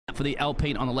for the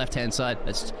Alpine on the left-hand side.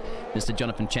 That's Mr.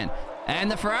 Jonathan Chen.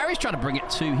 And the Ferrari's trying to bring it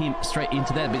to him straight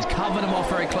into that, but he's covered him off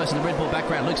very close to the Red Bull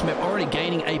background. Luke Smith already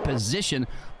gaining a position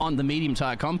on the medium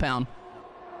tyre compound.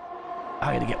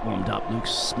 I got to get warmed up. Luke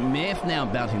Smith now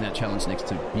mounting that challenge next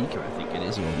to Beaker, I think it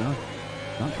is, or no?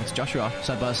 No, it's Joshua,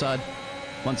 side by side.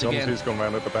 Once again. John T's gone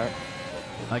round at the back.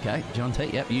 Okay, John T,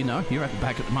 yep, you know, you're at the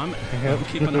back at the moment. Yep.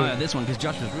 Keep an eye on this one, because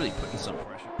Joshua's really putting some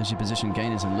pressure. As you position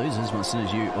gainers and losers, as soon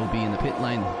as you will be in the pit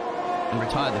lane and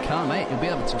retire the car, mate, you'll be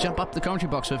able to jump up the commentary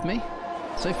box with me.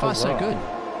 So far, so good.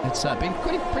 It's been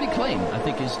pretty clean. I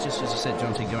think it's just, as you said,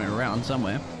 John T going around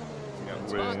somewhere.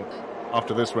 Yeah,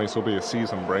 after this race will be a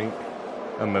season break,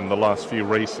 and then the last few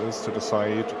races to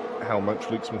decide how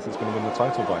much Luke Smith is going to win the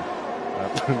title by.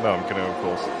 No, I'm kidding, of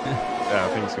course. Yeah,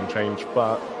 things can change,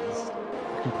 but it's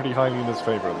looking pretty highly in his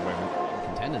favour at the moment.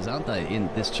 Contenders, aren't they, in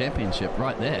this championship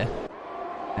right there?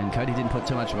 And Cody didn't put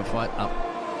too much of a fight up,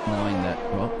 knowing that,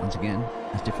 well, once again,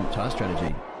 there's different tyre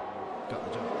strategy. Got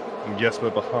the job. And yes, we're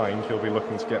behind. He'll be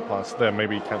looking to get past there,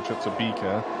 maybe catch up to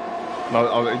Beaker.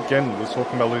 Now, again, we're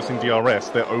talking about losing DRS.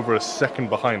 They're over a second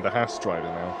behind the Haas driver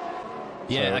now.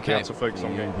 Yeah, so okay. Have to focus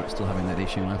on game. Still having that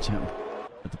issue, aren't you,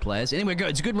 with the players? Anyway, good.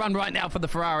 It's a good run right now for the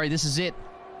Ferrari. This is it.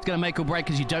 It's going to make or break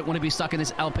because you don't want to be stuck in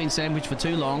this Alpine sandwich for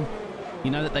too long.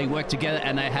 You know that they work together,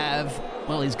 and they have.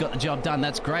 Well, he's got the job done.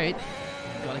 That's great.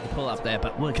 Got to pull up there,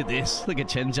 but look at this. Look at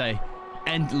Chen Jay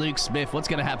and Luke Smith. What's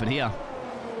going to happen here?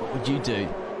 What would you do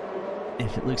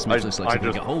if Luke Smith looks like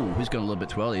he's going a little bit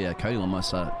too early? Yeah, Cody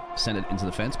almost sent it into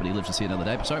the fence, but he lives to see another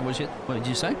day. But sorry, what did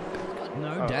you say?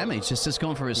 No damage. Just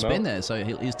gone for a spin there, so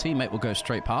his teammate will go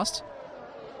straight past.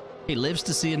 He lives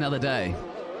to see another day.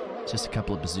 Just a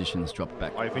couple of positions, drop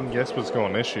back. I think Jesper's got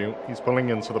an issue. He's pulling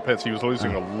into the pits. He was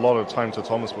losing a lot of time to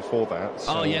Thomas before that.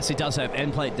 So. Oh, yes, he does have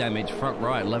end plate damage. Front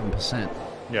right, 11%.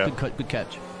 Yeah. Good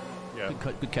catch. Yeah.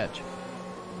 Good catch.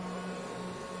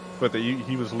 But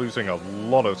he was losing a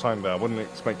lot of time there. I wouldn't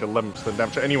expect 11%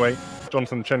 damage. Anyway,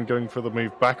 Jonathan Chen going for the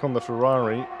move back on the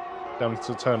Ferrari down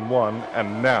to turn 1.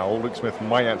 And now Luke Smith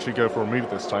might actually go for a move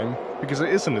this time because it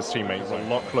isn't his teammate. He's a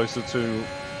lot closer to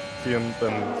Fion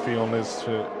than Fion is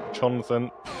to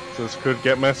Jonathan. So this could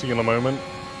get messy in a moment.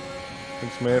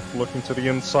 Luke Smith looking to the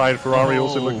inside. Ferrari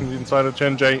also looking to the inside of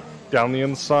Chen Jay. Down the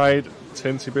inside.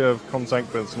 Tinty bit of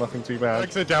contact, but it's nothing too bad.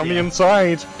 Down the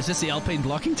inside. Is this the Alpine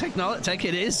blocking technology? Take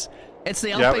it is. It's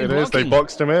the Alpine blocking. Yeah, it is. They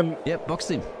boxed him in. Yep, boxed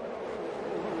him.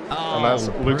 Oh, and that's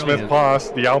Luke Smith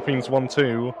passed. The Alpines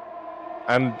 1-2.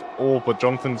 And but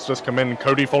Jonathan's just come in.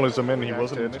 Cody follows him in. He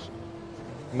wasn't.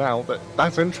 Now,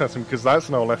 that's interesting because that's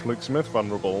now left Luke Smith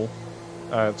vulnerable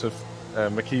to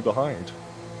McKee behind.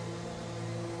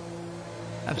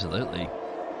 Absolutely.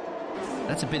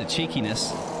 That's a bit of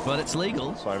cheekiness, but it's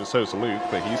legal. So it's Luke,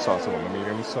 but he started on the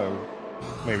medium, so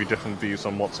maybe different views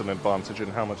on what's an advantage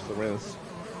and how much there is.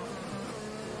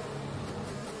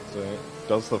 So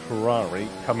does the Ferrari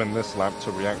come in this lap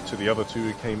to react to the other two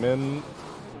who came in?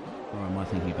 Or am I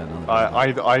thinking about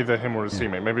another? Either him or his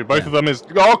teammate. Maybe both of them is...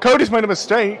 Oh, Cody's made a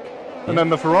mistake! And then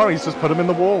the Ferrari's just put him in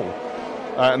the wall.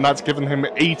 And that's given him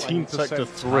 18th sector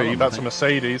 3. That's a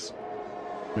Mercedes.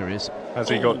 There he is. Has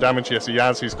he got damage? Yes, he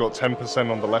has. He's got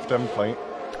 10% on the left end plate.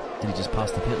 Did he just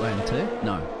pass the pit lane too?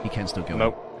 No, he can still go.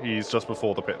 Nope, he's just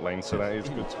before the pit lane, so that is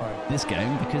a good time. This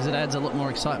game, because it adds a lot more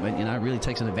excitement, you know, it really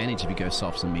takes an advantage if you go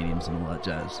softs and mediums and all that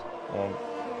jazz. Well,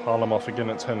 Harlem off again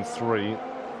at 10-3.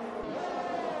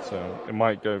 So it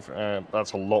might go for,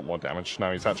 that's a lot more damage.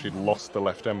 Now he's actually lost the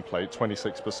left end plate,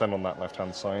 26% on that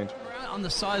left-hand side. On the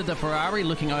side of the Ferrari,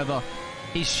 looking over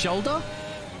his shoulder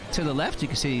to the left, you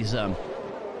can see his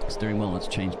steering wheel. Let's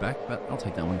change back, but I'll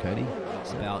take that one, Cody.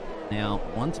 It's about now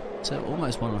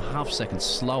almost 1.5 seconds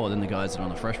slower than the guys that are on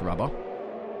the fresh rubber.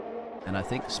 And I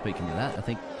think, speaking of that, I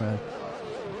think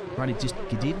Ronnie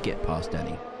did get past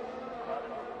Danny.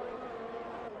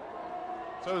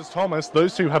 So is Thomas.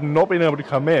 Those two have not been able to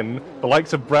come in. The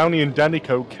likes of Brownie and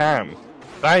Danico can.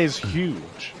 That is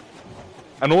huge.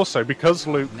 And also, because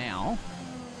Luke... Now,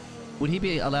 would he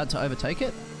be allowed to overtake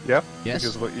it? Yeah,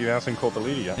 yes. Because he hasn't caught the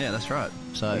leader yet. Yeah, that's right.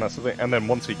 So, and that's the thing. And then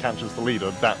once he catches the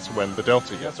leader, that's when the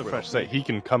Delta gets a fresh set. He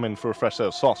can come in for a fresh set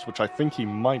of softs, which I think he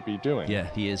might be doing. Yeah,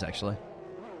 he is actually.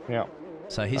 Yeah.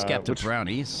 So his gap to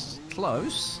Brownie is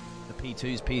close. The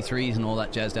P2s, P3s, and all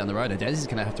that jazz down the road. Dazzy's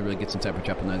going to have to really get some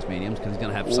temperature up in those mediums because he's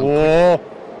going to have some. In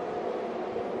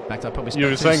fact, I probably. You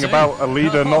were saying about a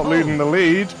leader not losing the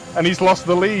lead, and he's lost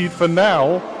the lead for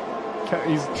now.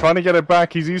 He's trying to get it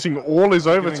back. He's using all his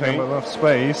overtake. Enough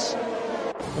space.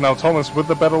 Now Thomas with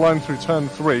the better line through turn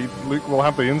 3. Luke will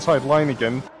have the inside line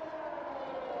again.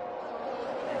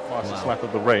 Fastest lap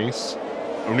of the race.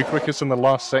 Only quickest in the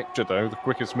last sector though. The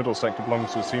quickest middle sector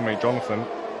belongs to his teammate Jonathan.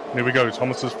 Here we go,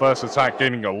 Thomas's first attack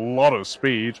gaining a lot of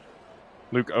speed.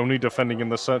 Luke only defending in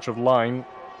the search of line.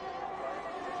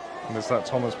 And is that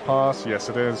Thomas pass? Yes,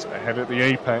 it is. Ahead at the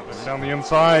apex. Down the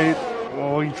inside.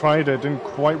 Oh, he tried it. Didn't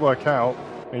quite work out.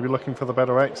 Maybe looking for the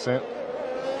better exit.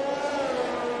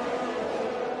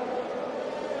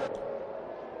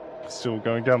 Still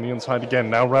going down the inside again.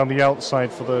 Now round the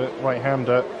outside for the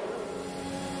right-hander.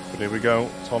 But here we go.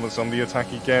 Thomas on the attack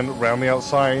again. Round the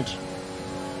outside.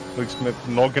 Luke Smith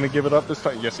not going to give it up this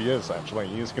time. Yes, he is, actually.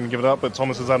 He is going to give it up, but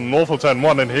Thomas has had an awful turn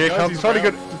one, and here comes... He's trying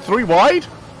to go 3 wide.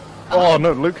 Oh,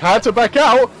 no, Luke had to back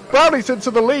out. Brownie's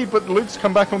into the lead, but Luke's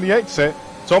come back on the exit.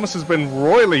 Thomas has been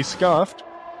royally scuffed.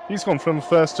 He's gone from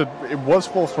first to... It was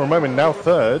fourth for a moment, now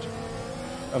third.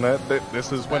 And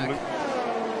this is when Luke...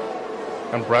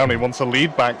 And Brownie wants a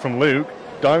lead back from Luke.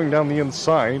 Diving down the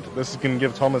inside. This is going to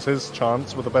give Thomas his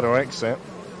chance with a better exit.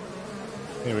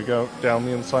 Here we go, down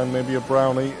the inside, maybe a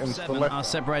Brownie into the left. Are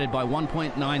separated by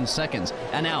 1.9 seconds.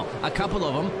 And now, a couple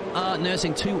of them are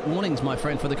nursing 2 warnings, my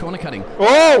friend, for the corner cutting.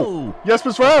 Oh!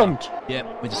 Jesper's round!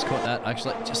 Yep, we just caught that,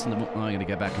 actually. Just in the... I'm going to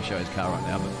go back and show his car right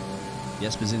now, but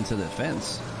Jesper's into the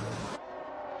fence.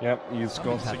 Yep, he's got...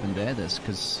 What's happened there? This,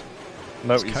 because...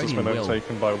 No, he's just been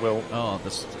overtaken by Will. Oh,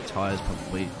 the tyre's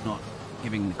probably not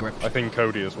giving the grip. I think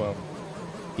Cody as well.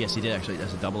 Yes, he did, actually.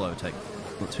 That's a double overtake.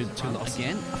 Not too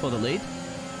again for the lead.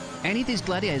 Any of these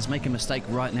gladiators make a mistake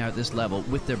right now at this level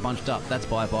with their bunched up, that's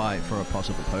bye-bye for a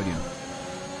possible podium.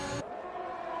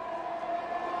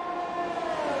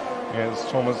 Yeah,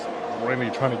 it's Thomas really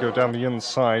trying to go down the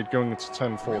inside, going into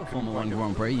turn 4. Formula 1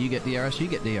 Grand Prix, you get DRS, you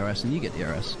get DRS, and you get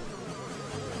DRS.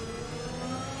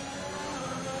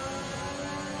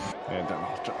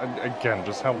 Yeah, again,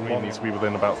 just how long needs to be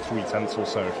within about 3/10 or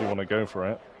so if you want to go for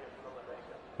it.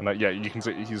 And yeah, you can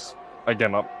see he's,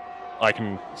 again, up. I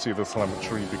can see the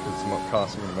telemetry because I'm not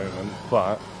casting at the moment,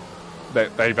 but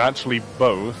they've actually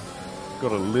both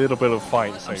got a little bit of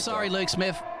fight. I'm sorry, Luke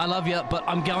Smith. I love you, but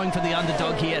I'm going for the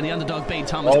underdog here, and the underdog being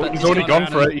Thomas. Oh, he's already gone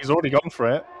for it. He's already gone for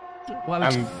it.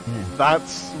 And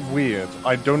that's weird.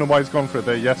 I don't know why he's gone for it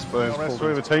there. Yes, but it's to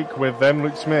overtake with them,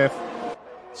 Luke Smith.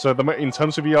 So in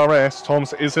terms of ERS,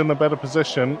 Thomas is in the better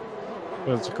position.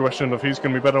 It's a question of who's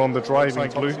going to be better on the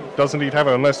driving. Luke doesn't need to have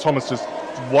it unless Thomas just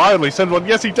wildly sends one.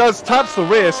 Yes, he does. Taps the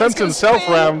rear, sends himself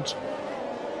round,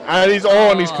 and he's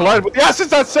and he's collided with. Yes,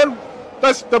 that's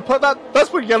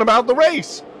what you get about the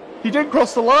race. He didn't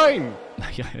cross the line.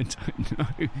 I don't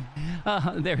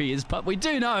know. There he is, but we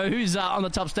do know who's on the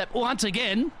top step once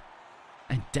again,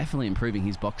 and definitely improving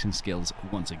his boxing skills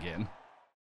once again.